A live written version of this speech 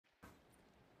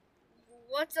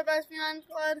What's up, SB9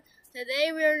 Squad?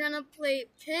 Today we are gonna play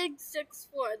Pig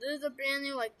 6-4. This is a brand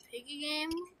new piggy game.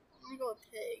 I'm gonna go with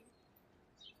Pig.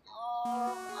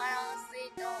 I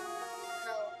honestly don't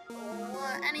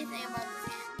know anything about this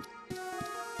game.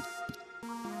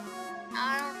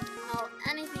 I don't know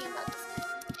anything about this game.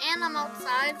 And I'm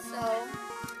outside, so...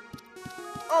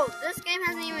 Oh, this game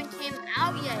hasn't even came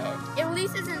out yet. It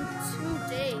releases in 2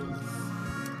 days.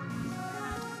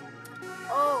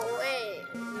 Oh, wait.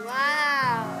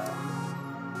 Wow.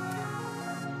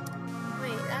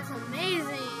 Wait, that's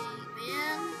amazing,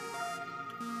 man.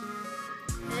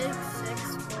 Pig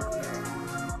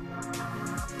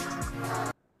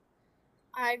 6-4.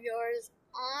 Alright, viewers.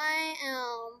 I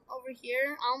am over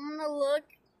here. I'm gonna look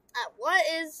at what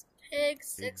is Pig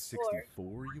 6-4. Pig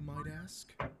 64, you might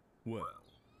ask? Well,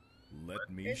 let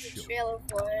me There's show a trailer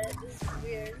for it. This is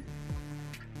weird.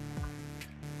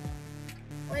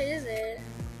 What is it?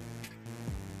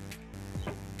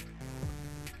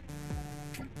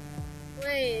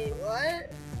 Wait,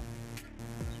 what?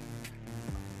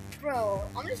 Bro,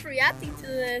 I'm just reacting to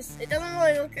this. It doesn't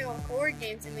really look like a horror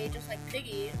game to me, just like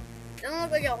Piggy. It doesn't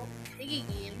look like a Piggy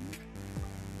game.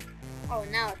 Oh,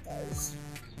 now it does.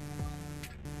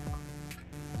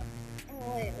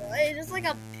 Oh, wait, what? Is this like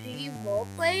a Piggy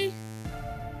roleplay?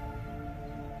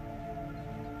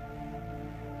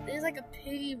 It is like a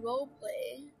Piggy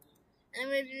roleplay.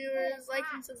 Anyway, viewers, like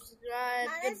and subscribe.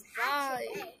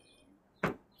 Goodbye.